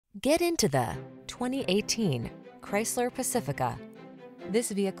Get into the 2018 Chrysler Pacifica. This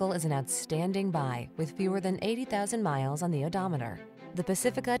vehicle is an outstanding buy with fewer than 80,000 miles on the odometer. The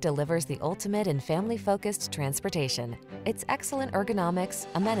Pacifica delivers the ultimate in family-focused transportation. Its excellent ergonomics,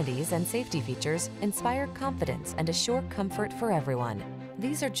 amenities, and safety features inspire confidence and assure comfort for everyone.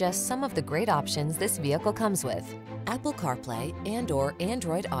 These are just some of the great options this vehicle comes with: Apple CarPlay and/or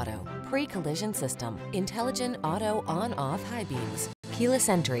Android Auto, pre-collision system, intelligent auto on-off high beams, keyless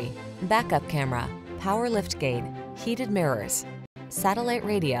entry, backup camera, power liftgate, heated mirrors, satellite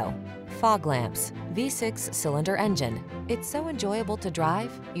radio, fog lamps, V6 cylinder engine. It's so enjoyable to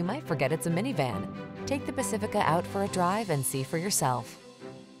drive, you might forget it's a minivan. Take the Pacifica out for a drive and see for yourself.